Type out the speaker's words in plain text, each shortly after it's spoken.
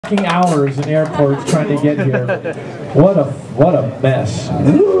parking hours in airports trying to get here. What a mess.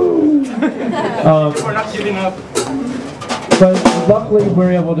 We're not giving up. But luckily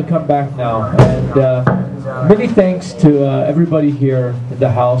we're able to come back now, and many thanks to everybody here in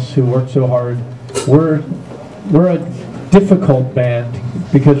the house who worked so hard. We're a difficult band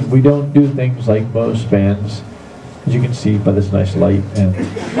because we don't do things like most bands, as you can see by this nice light, and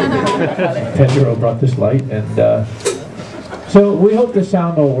 10-year-old brought this light, and so we hope the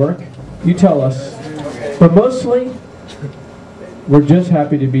sound will work. You tell us. But mostly, we're just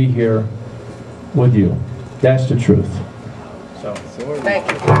happy to be here with you. That's the truth. So, thank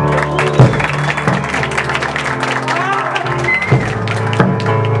you.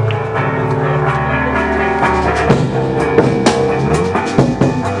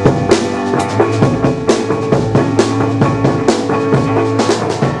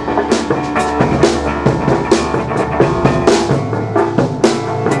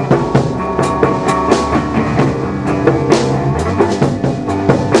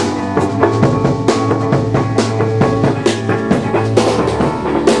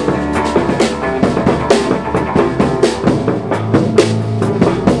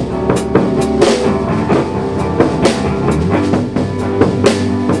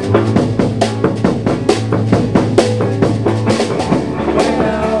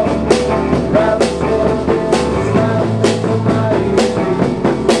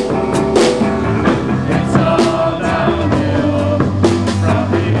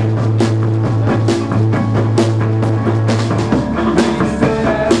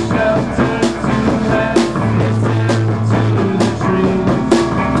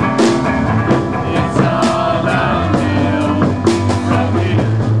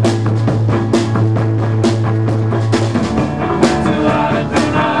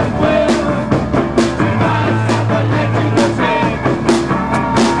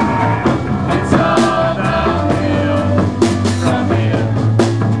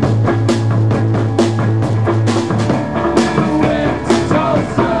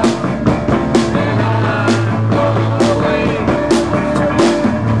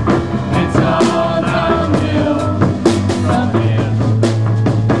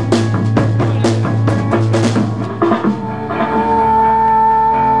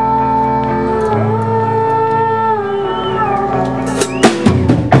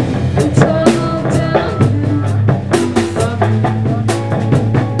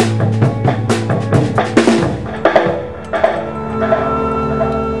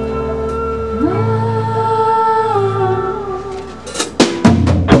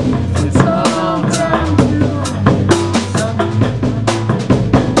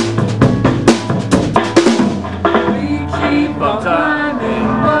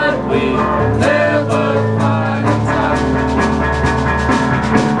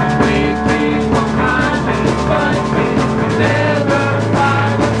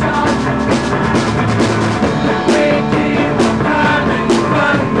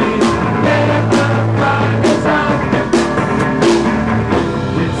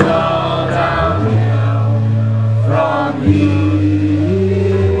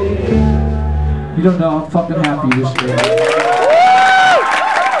 you don't know how fucking happy this is.